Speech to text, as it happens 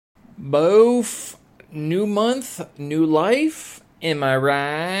Both. New month, new life. Am I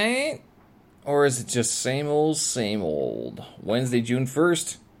right? Or is it just same old, same old? Wednesday, June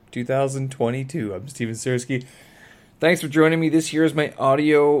 1st, 2022. I'm Steven Sersky. Thanks for joining me. This here is my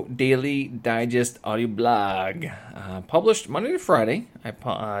audio daily digest audio blog. Published Monday to Friday. I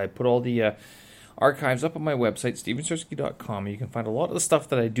put all the archives up on my website, stevensersky.com. You can find a lot of the stuff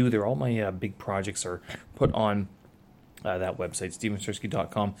that I do there. All my big projects are put on that website,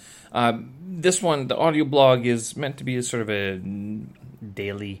 stevensersky.com. This one, the audio blog, is meant to be a sort of a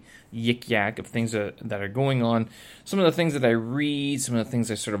daily yik-yak of things that are going on. Some of the things that I read, some of the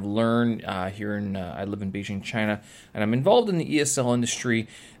things I sort of learn here in, I live in Beijing, China, and I'm involved in the ESL industry,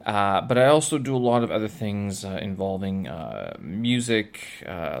 but I also do a lot of other things involving music,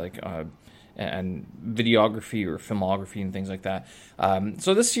 and videography or filmography and things like that.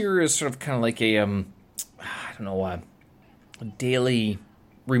 So this year is sort of kind of like a daily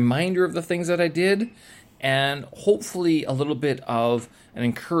reminder of the things that I did, and hopefully a little bit of an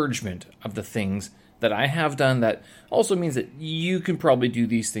encouragement of the things that I have done. That also means that you can probably do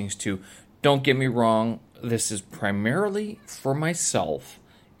these things too. Don't get me wrong, this is primarily for myself,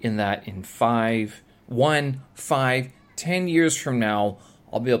 in that in 10 years from now,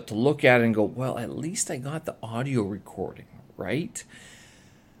 I'll be able to look at it and go, well, at least I got the audio recording, right?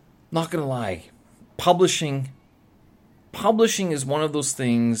 Not gonna lie, Publishing is one of those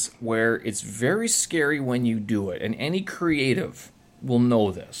things where it's very scary when you do it, and any creative will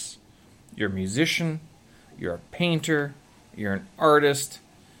know this. You're a musician, you're a painter, you're an artist.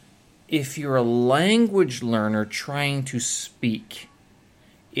 If you're a language learner trying to speak,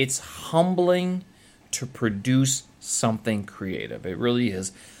 it's humbling to produce something creative. It really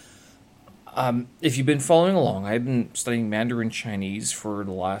is. If you've been following along, I've been studying Mandarin Chinese for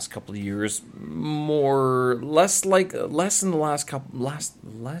the last couple of years, less in the last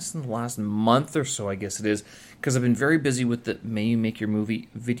month or so, I guess it is, because I've been very busy with the May You Make Your Movie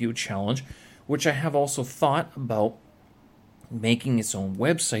video challenge, which I have also thought about making its own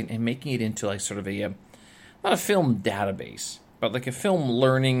website and making it into like sort of a, not a film database, but like a film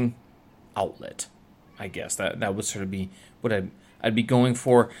learning outlet. I guess that would sort of be what I'd be going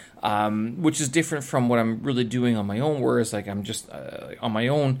for, which is different from what I'm really doing on my own, whereas like I'm just on my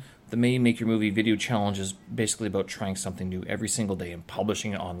own. The May You Make Your Movie video challenge is basically about trying something new every single day and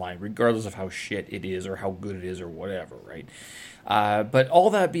publishing it online, regardless of how shit it is or how good it is or whatever, right? But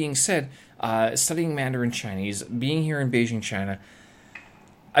all that being said, studying Mandarin Chinese, being here in Beijing, China,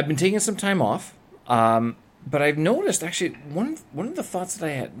 I've been taking some time off, but I've noticed actually one of the thoughts that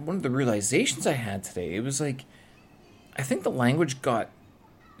I had, one of the realizations I had today, it was like, I think the language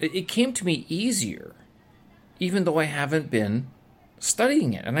it came to me easier, even though I haven't been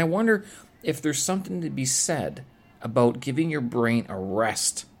studying it. And I wonder if there's something to be said about giving your brain a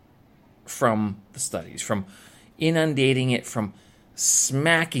rest from the studies, from inundating it, from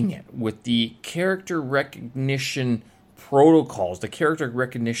smacking it with the character recognition protocols, the character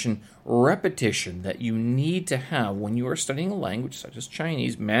recognition repetition that you need to have when you are studying a language such as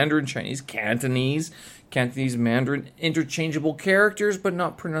Chinese, Mandarin Chinese, Cantonese, Mandarin, interchangeable characters but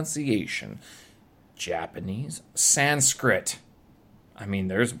not pronunciation, Japanese, Sanskrit. I mean,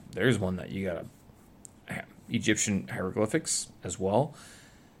 there's one that you gotta, Egyptian hieroglyphics as well.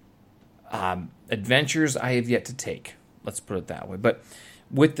 Adventures I have yet to take. Let's put it that way. But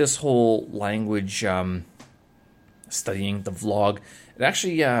with this whole language studying, the vlog, it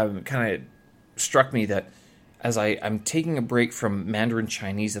actually kind of struck me that as I'm taking a break from Mandarin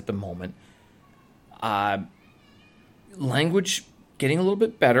Chinese at the moment, language getting a little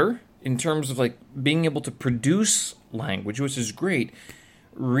bit better in terms of like being able to produce language, which is great.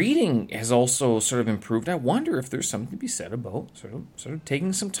 Reading has also sort of improved. I wonder if there's something to be said about sort of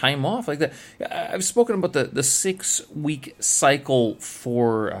taking some time off like that. I've spoken about the 6-week cycle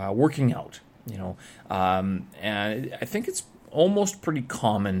for working out, and I think it's almost pretty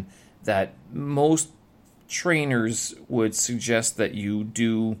common that most trainers would suggest that you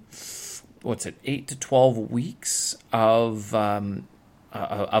do 8 to 12 weeks of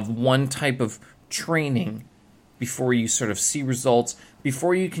one type of training before you sort of see results,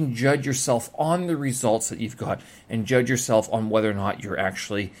 before you can judge yourself on the results that you've got and judge yourself on whether or not you're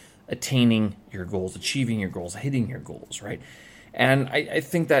actually attaining your goals, achieving your goals, hitting your goals, right? And I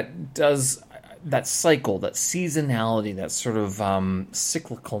think that does that cycle, that seasonality, that sort of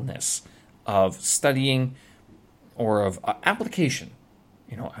cyclicalness of studying or of application,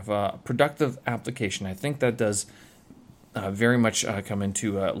 of a productive application. I think that does very much come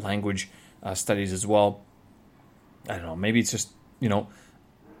into language studies as well. I don't know, maybe it's just,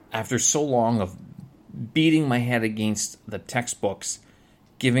 after so long of beating my head against the textbooks,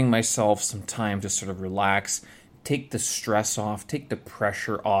 giving myself some time to sort of relax, take the stress off, take the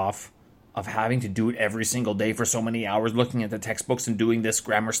pressure off of having to do it every single day for so many hours, looking at the textbooks and doing this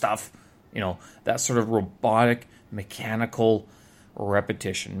grammar stuff. That sort of robotic, mechanical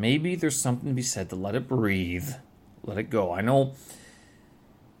repetition. Maybe there's something to be said to let it breathe, let it go. I know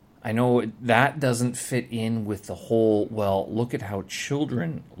that doesn't fit in with the whole, well, look at how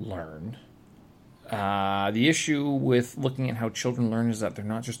children learn. The issue with looking at how children learn is that they're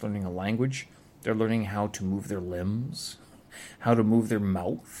not just learning a language, they're learning how to move their limbs, how to move their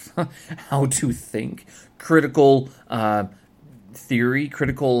mouth, how to think, critical theory,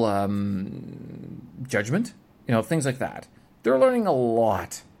 critical judgment, things like that. They're learning a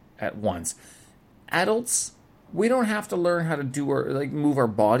lot at once. Adults, we don't have to learn how to do move our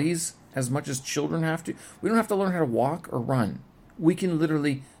bodies as much as children have to. We don't have to learn how to walk or run. We can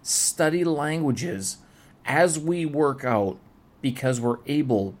literally study languages as we work out because we're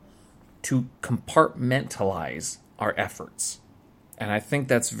able to compartmentalize our efforts. And I think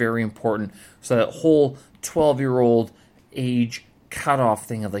that's very important. So that whole 12-year-old age cutoff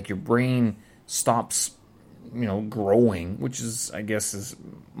thing of your brain stops, growing, which is, I guess, is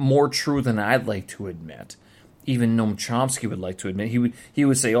more true than I'd like to admit. Even Noam Chomsky would like to admit. He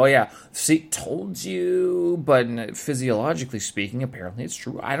would say, "Oh yeah, see, told you." But physiologically speaking, apparently it's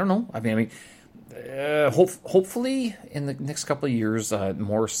true. I don't know. Hopefully in the next couple of years,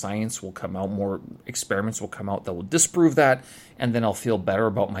 more science will come out, more experiments will come out that will disprove that, and then I'll feel better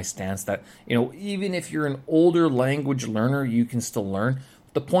about my stance that, even if you're an older language learner, you can still learn.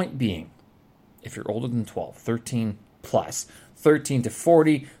 The point being, if you're older than 12, 13 plus, 13 to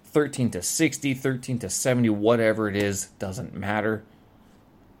 40, 13 to 60, 13 to 70, whatever it is, doesn't matter.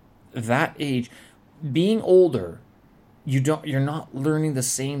 That age, being older, you're not learning the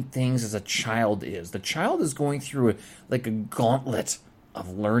same things as a child is. The child is going through a gauntlet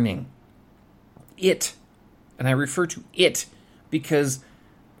of learning. And I refer to it because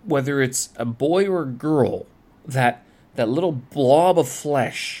whether it's a boy or a girl, that little blob of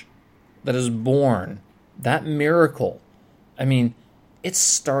flesh that is born, that miracle, it's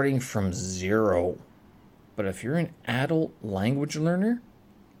starting from zero. But if you're an adult language learner,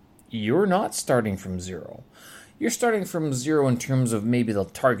 you're not starting from zero. You're starting from zero in terms of maybe the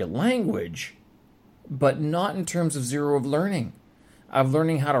target language, but not in terms of zero of learning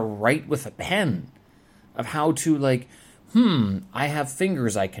how to write with a pen, of how to I have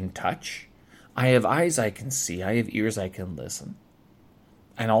fingers I can touch, I have eyes I can see, I have ears I can listen,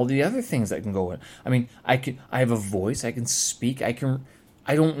 and all the other things that can go in. I have a voice, I can speak, I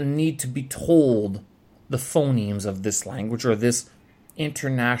don't need to be told the phonemes of this language or this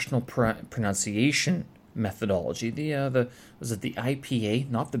international pronunciation methodology. Was it the IPA,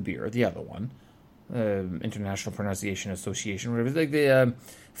 not the beer, the other one, International Pronunciation Association, whatever, the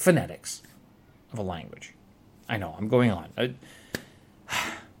phonetics of a language. I know, I'm going on.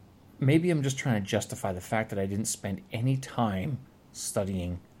 Maybe I'm just trying to justify the fact that I didn't spend any time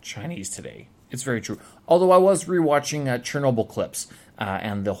studying Chinese today. It's very true. Although I was rewatching Chernobyl clips,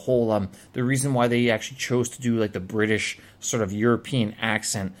 and the whole the reason why they actually chose to do the British sort of European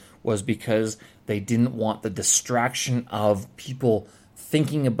accent was because they didn't want the distraction of people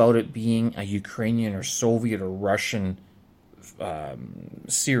thinking about it being a Ukrainian or Soviet or Russian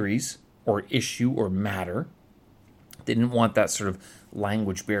series or issue or matter. They didn't want that sort of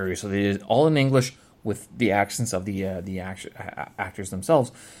language barrier, so they did it all in English with the accents of the actors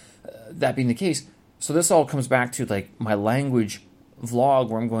themselves. That being the case, so this all comes back to my language vlog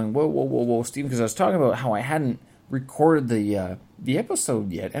where I'm going, whoa, Stephen, because I was talking about how I hadn't recorded the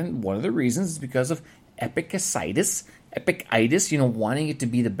episode yet, and one of the reasons is because of epicitis, wanting it to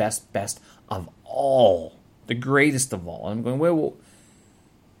be the best of all, the greatest of all. And I'm going, well,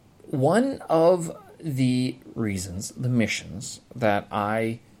 one of the reasons, the missions that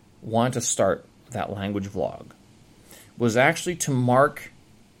I want to start that language vlog was actually to mark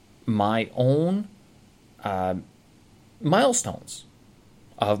my own milestones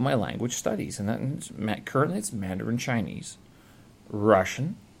of my language studies, and currently it's Mandarin Chinese,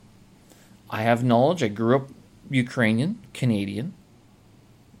 Russian. I have knowledge. I grew up Ukrainian, Canadian,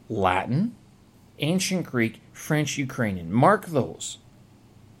 Latin, Ancient Greek, French, Ukrainian. Mark those.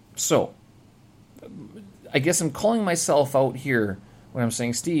 So, I guess I'm calling myself out here when I'm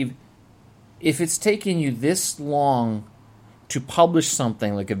saying, Steve, if it's taken you this long to publish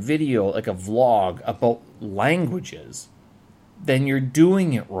something like a video, like a vlog about languages, then you're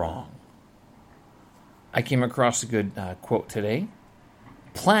doing it wrong. I came across a good quote today.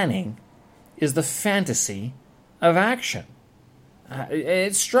 Planning is the fantasy of action.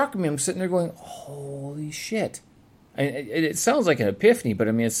 It struck me. I'm sitting there going, holy shit. It sounds like an epiphany, but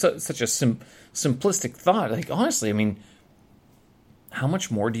I mean, it's such a simplistic thought. Like, honestly, I mean, how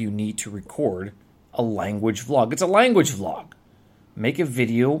much more do you need to record a language vlog? It's a language vlog. Make a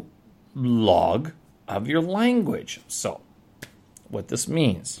video log of your language. So, what this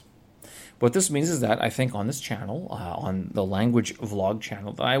means is that I think on this channel, on the language vlog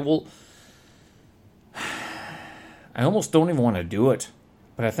channel, that I almost don't even want to do it,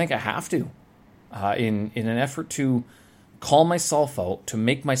 but I think I have to, in an effort to call myself out, to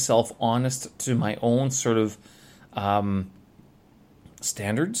make myself honest to my own sort of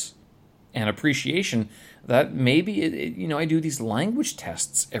standards and appreciation, that maybe I do these language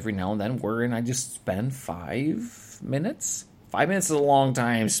tests every now and then, wherein I just spend 5 minutes. 5 minutes is a long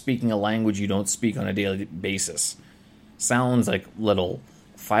time speaking a language you don't speak on a daily basis. Sounds like little.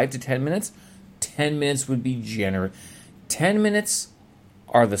 5 to 10 minutes? 10 minutes would be generous. 10 minutes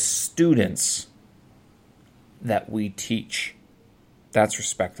are the students that we teach. That's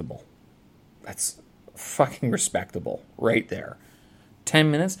respectable. That's fucking respectable right there. 10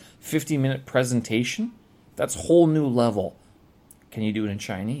 minutes, 50-minute presentation, that's a whole new level. Can you do it in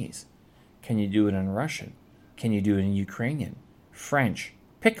Chinese? Can you do it in Russian? Can you do it in Ukrainian? French?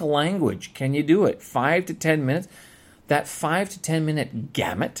 Pick a language. Can you do it? 5 to 10 minutes. That 5 to 10 minute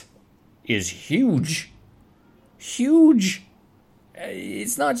gamut is huge. Huge.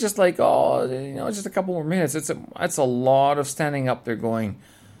 It's not just like, just a couple more minutes. It's a lot of standing up there going,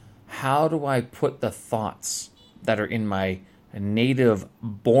 how do I put the thoughts that are in my native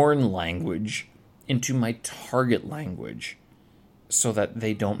born language into my target language so that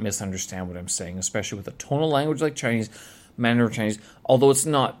they don't misunderstand what I'm saying, especially with a tonal language like Chinese, Mandarin Chinese. Although it's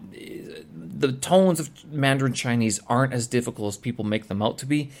not, the tones of Mandarin Chinese aren't as difficult as people make them out to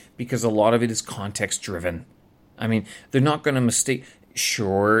be, because a lot of it is context driven. I mean, they're not going to mistake.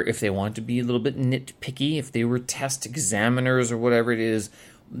 Sure, if they want to be a little bit nitpicky, if they were test examiners or whatever it is,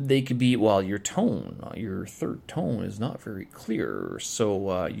 they could be, well, your third tone is not very clear,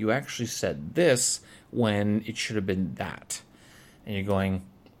 so you actually said this when it should have been that. And you're going,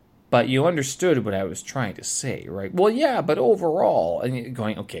 but you understood what I was trying to say, right? Well, yeah, but overall. And you're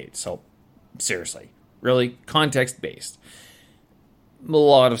going, okay, so seriously, really context-based. A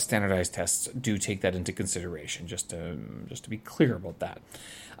lot of standardized tests do take that into consideration, just to be clear about that.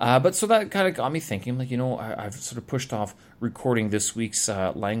 But so that kind of got me thinking, like, I've sort of pushed off recording this week's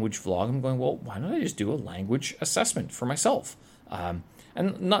language vlog. I'm going, well, why don't I just do a language assessment for myself? And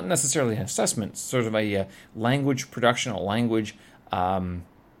not necessarily an assessment, sort of a language production, a language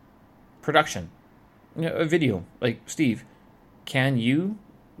production. A video. Like, Steve, can you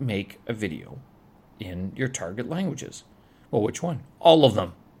make a video in your target languages? Well, which one? All of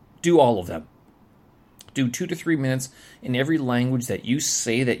them. Do all of them. Do 2 to 3 minutes in every language that you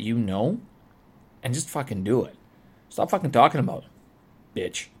say that you know, and just fucking do it. Stop fucking talking about it,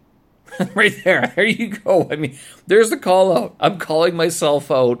 bitch. Right there. There you go. I mean, there's the call out. I'm calling myself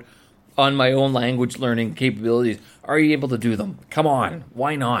out on my own language learning capabilities. Are you able to do them? Come on.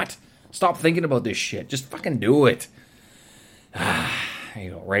 Why not? Stop thinking about this shit. Just fucking do it. There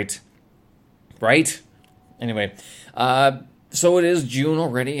you go. Right? Right? Anyway, so it is June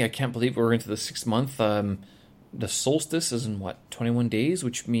already. I can't believe we're into the 6th month. The solstice is in, 21 days,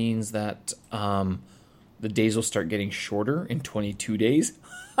 which means that the days will start getting shorter in 22 days.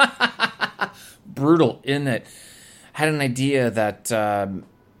 Brutal, isn't it? Had an idea that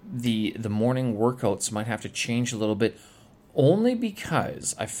the morning workouts might have to change a little bit, only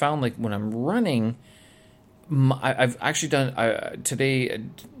because I found, like, when I'm running, I've actually done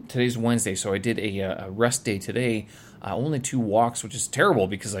today's Wednesday, so I did a rest day today. Only 2 walks, which is terrible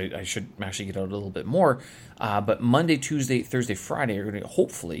because I should actually get out a little bit more. But Monday, Tuesday, Thursday, Friday are going to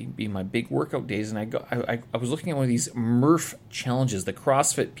hopefully be my big workout days. And I was looking at one of these Murph challenges, the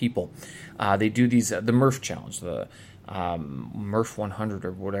CrossFit people. They do these, the Murph challenge, the Murph 100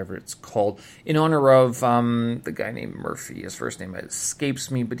 or whatever it's called, in honor of the guy named Murphy. His first name escapes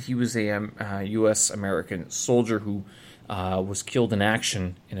me, but he was a U.S. American soldier who was killed in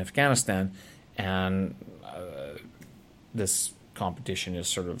action in Afghanistan, and this competition is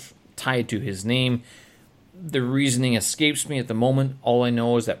sort of tied to his name. The reasoning escapes me at the moment. All I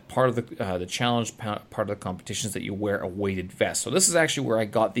know is that part of the challenge, part of the competition, is that you wear a weighted vest. So this is actually where I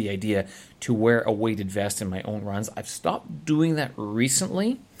got the idea to wear a weighted vest in my own runs. I've stopped doing that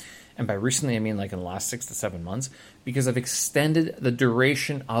recently, and by recently I mean like in the last 6 to 7 months, because I've extended the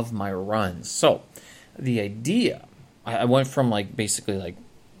duration of my runs. So the idea, I went from basically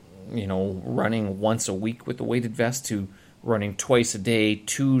running once a week with the weighted vest to running twice a day,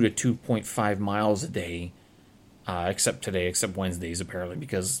 2 to 2.5 miles a day, except Wednesdays apparently,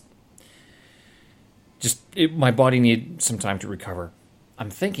 because my body needed some time to recover. I'm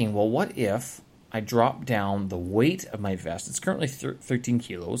thinking, well, what if I drop down the weight of my vest? It's currently 13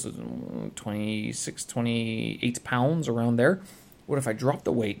 kilos, 26, 28 pounds, around there. What if I drop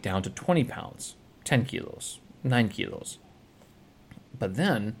the weight down to 20 pounds, 10 kilos, 9 kilos? But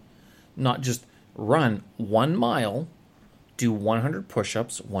then, not just run 1 mile, do 100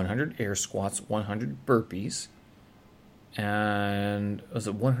 push-ups, 100 air squats, 100 burpees, and was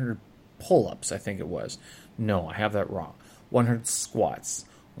it 100 pull-ups? I think it was. No, I have that wrong. 100 squats,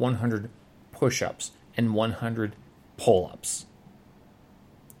 100 push-ups, and 100 pull-ups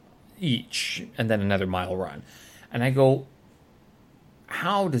each, and then another mile run. And I go,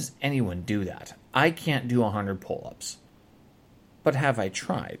 how does anyone do that? I can't do 100 pull-ups. But have I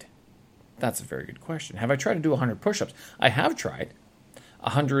tried? That's a very good question. Have I tried to do 100 push-ups? I have tried.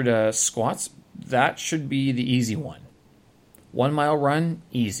 100 squats, that should be the easy one. 1 mile run,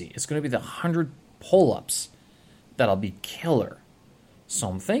 easy. It's going to be the 100 pull-ups that'll be killer. So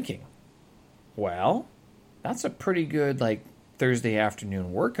I'm thinking, well, that's a pretty good Thursday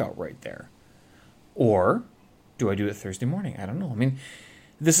afternoon workout right there. Or do I do it Thursday morning? I don't know. I mean,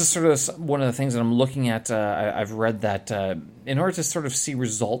 this is sort of one of the things that I'm looking at. I've read that in order to sort of see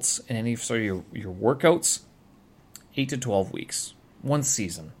results in any sort of your workouts, 8 to 12 weeks, one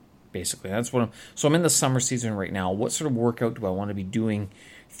season, basically. That's what I'm in the summer season right now. What sort of workout do I want to be doing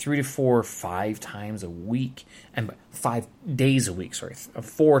 3 to 4, 5 times a week, and 5 days a week,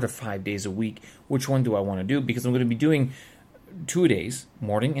 4 to 5 days a week? Which one do I want to do? Because I'm going to be doing 2 days,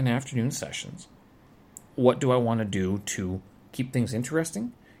 morning and afternoon sessions. What do I want to do to keep things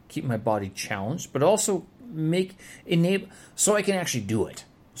interesting, keep my body challenged, but also enable so I can actually do it,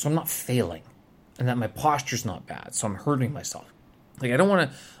 so I'm not failing, and that my posture's not bad, so I'm hurting myself. I don't want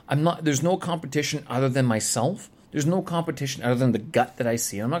to. There's no competition other than myself. There's no competition other than the gut that I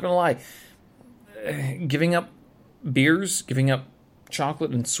see. I'm not going to lie. Giving up beers, giving up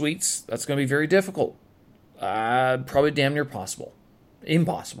chocolate and sweets, that's going to be very difficult. Probably damn near possible.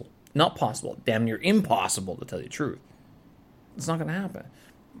 Impossible. Not possible. Damn near impossible, to tell you the truth. It's not going to happen.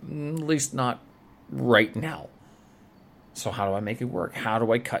 At least not right now. So how do I make it work? How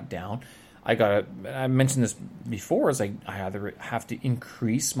do I cut down? I mentioned this before, is I either have to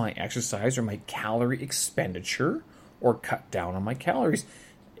increase my exercise or my calorie expenditure, or cut down on my calories.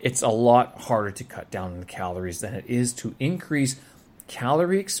 It's a lot harder to cut down on the calories than it is to increase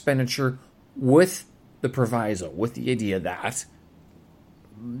calorie expenditure, with the proviso, with the idea that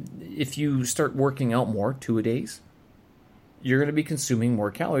if you start working out more, 2-a-days, you're going to be consuming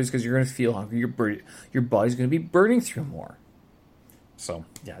more calories because you're going to feel hungry. Your body's going to be burning through more. So,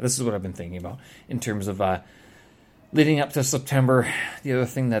 yeah, this is what I've been thinking about in terms of leading up to September. The other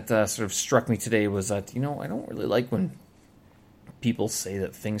thing that sort of struck me today was that, I don't really like when people say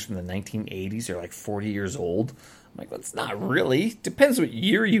that things from the 1980s are 40 years old. I'm like, well, it's not really. Depends what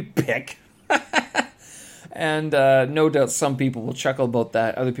year you pick. And no doubt some people will chuckle about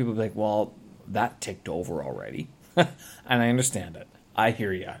that. Other people will be like, well, that ticked over already. And I understand it. I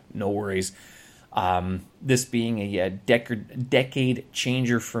hear you. No worries. This being a decade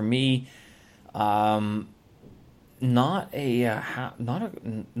changer for me, not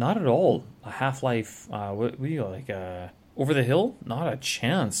at all a Half-Life. What do you like? Over the Hill? Not a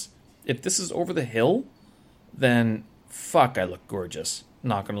chance. If this is Over the Hill, then fuck, I look gorgeous.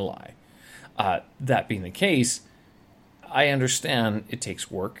 Not gonna lie. That being the case, I understand it takes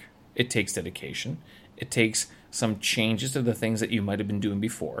work. It takes dedication. It takes some changes to the things that you might have been doing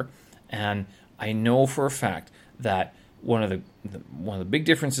before, and I know for a fact that one of the big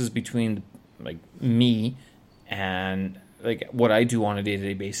differences between me and what I do on a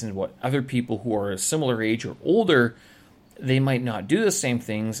day-to-day basis and what other people who are a similar age or older, they might not do the same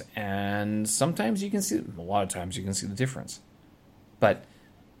things, and sometimes a lot of times you can see the difference. But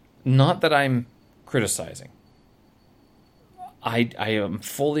not that I'm criticizing. I am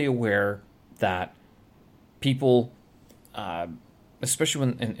fully aware that people, especially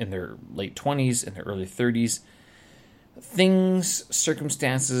when in their late 20s, in their early 30s,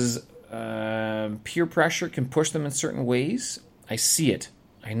 circumstances, peer pressure can push them in certain ways. I see it.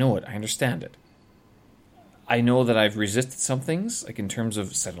 I know it. I understand it. I know that I've resisted some things, in terms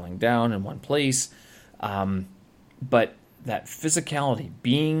of settling down in one place, but that physicality,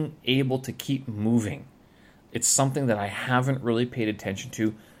 being able to keep moving, it's something that I haven't really paid attention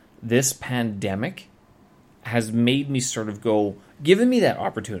to. This pandemic has made me sort of given me that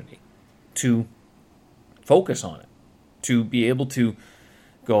opportunity to focus on it, to be able to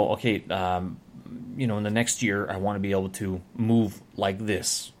go, okay, in the next year, I want to be able to move like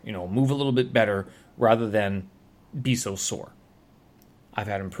this, move a little bit better rather than be so sore. I've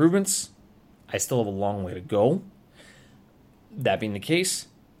had improvements. I still have a long way to go. That being the case,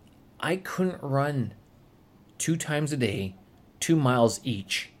 I couldn't run 2 times a day, 2 miles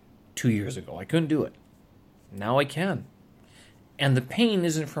each 2 years ago. I couldn't do it. Now I can. And the pain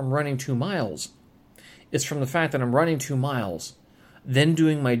isn't from running 2 miles. It's from the fact that I'm running 2 miles, then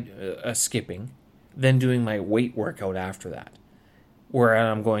doing my skipping, then doing my weight workout after that. Where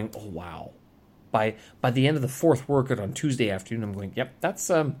I'm going, oh wow. By the end of the 4th workout on Tuesday afternoon, I'm going, yep, that's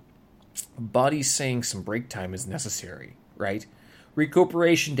body saying some break time is necessary, right?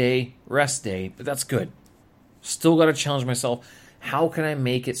 Recuperation day, rest day, but that's good. Still got to challenge myself. How can I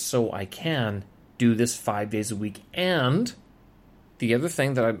make it so I can do this 5 days a week? And the other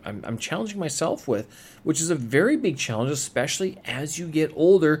thing that I'm challenging myself with, which is a very big challenge, especially as you get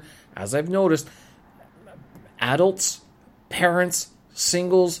older, as I've noticed, adults, parents,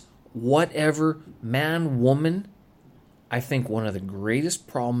 singles, whatever, man, woman, I think one of the greatest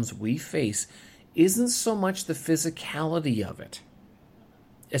problems we face isn't so much the physicality of it.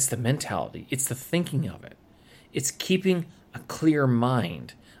 It's the mentality. It's the thinking of it. It's keeping a clear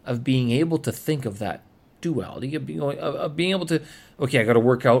mind, of being able to think of that duality, of being able to, okay, I got to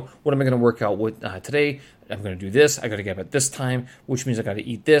work out. What am I going to work out with today? I'm going to do this. I got to get up at this time, which means I got to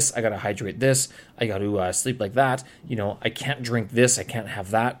eat this. I got to hydrate this. I got to sleep like that. I can't drink this. I can't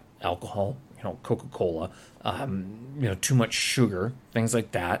have that alcohol, Coca-Cola, too much sugar, things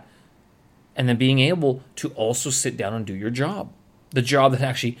like that. And then being able to also sit down and do your job. The job that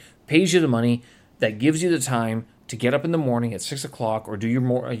actually pays you the money, that gives you the time to get up in the morning at 6 o'clock or do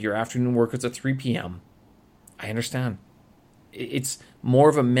your afternoon workouts at 3 p.m. I understand. It's more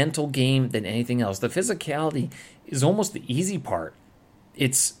of a mental game than anything else. The physicality is almost the easy part.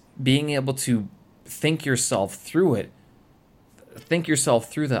 It's being able to think yourself through it. Think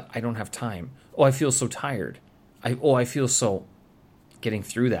yourself through the, I don't have time. Oh, I feel so tired. I feel so getting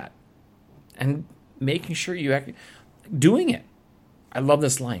through that. And making sure you act, doing it. I love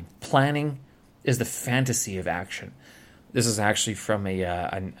this line. Planning is the fantasy of action. This is actually from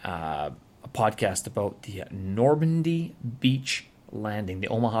a podcast about the Normandy Beach landing, the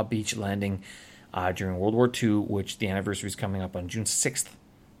Omaha Beach landing during World War II, which the anniversary is coming up on June 6th.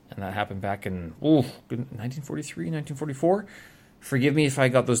 And that happened back in 1943, 1944. Forgive me if I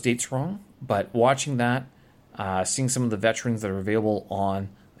got those dates wrong, but watching that, seeing some of the veterans that are available on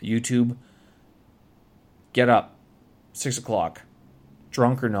YouTube, get up, 6 o'clock,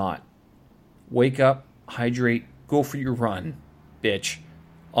 drunk or not, wake up, hydrate, go for your run, bitch.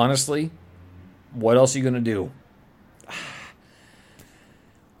 Honestly, what else are you going to do?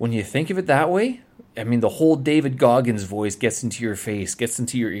 When you think of it that way, I mean, the whole David Goggins voice gets into your face, gets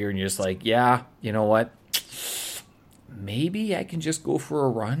into your ear, and you're just like, yeah, you know what? Maybe I can just go for a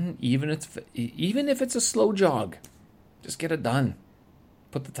run, even if it's a slow jog. Just get it done.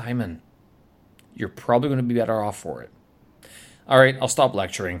 Put the time in. You're probably going to be better off for it. All right, I'll stop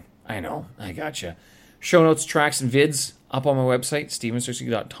lecturing. I know, I gotcha. Show notes, tracks, and vids up on my website,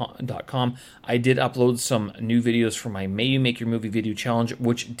 stevensearcy.com. I did upload some new videos for my May You Make Your Movie Video Challenge,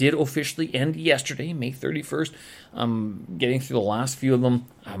 which did officially end yesterday, May 31st. I'm getting through the last few of them.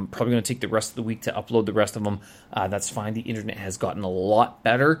 I'm probably going to take the rest of the week to upload the rest of them. That's fine. The internet has gotten a lot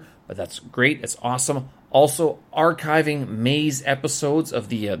better, but that's great. It's awesome. Also, archiving May's episodes of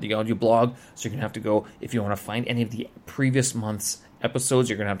the audio blog, so you're going to have to go, if you want to find any of the previous month's episodes,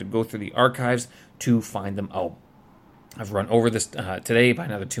 you're going to have to go through the archives to find them out. I've run over this today by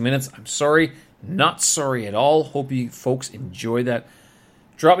another 2 minutes. I'm sorry. Not sorry at all. Hope you folks enjoy that.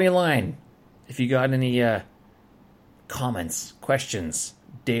 Drop me a line if you got any comments, questions,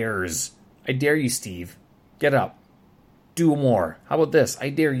 dares. I dare you, Steve. Get up. Do more. How about this? I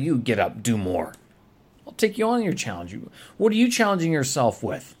dare you get up. Do more. I'll take you on your challenge. What are you challenging yourself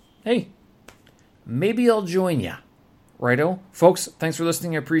with? Hey, maybe I'll join you. Righto? Folks, thanks for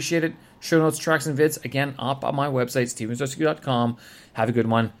listening. I appreciate it. Show notes, tracks, and vids, again, up on my website, stevensearcy.com. Have a good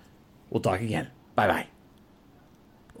one. We'll talk again. Bye-bye.